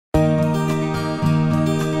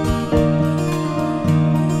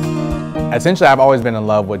Essentially, I've always been in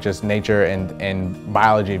love with just nature and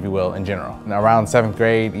biology, if you will, in general. And around 7th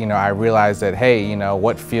grade, I realized that, hey,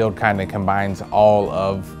 what field kind of combines all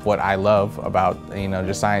of what I love about,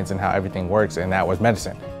 just science and how everything works, and that was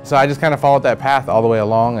medicine. So I just kind of followed that path all the way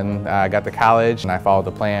along, and I got to college, and I followed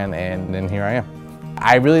the plan, and then here I am.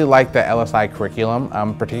 I really like the LSI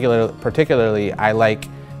curriculum. Particularly, I like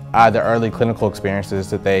the early clinical experiences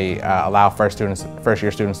that they allow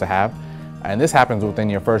first-year students to have. And this happens within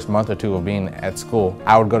your first month or two of being at school.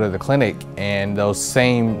 I would go to the clinic, and those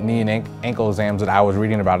same knee and ankle exams that I was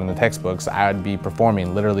reading about in the textbooks, I would be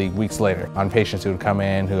performing literally weeks later on patients who would come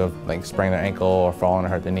in who have sprained their ankle or fallen or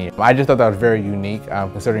hurt their knee. I just thought that was very unique,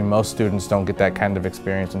 considering most students don't get that kind of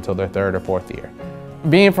experience until their 3rd or 4th year.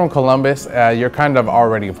 Being from Columbus, you're kind of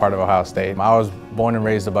already a part of Ohio State. I was born and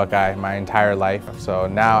raised a Buckeye my entire life, so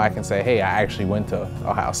now I can say, hey, I actually went to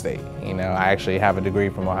Ohio State. I actually have a degree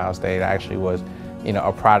from Ohio State. I actually was,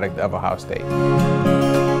 a product of Ohio State.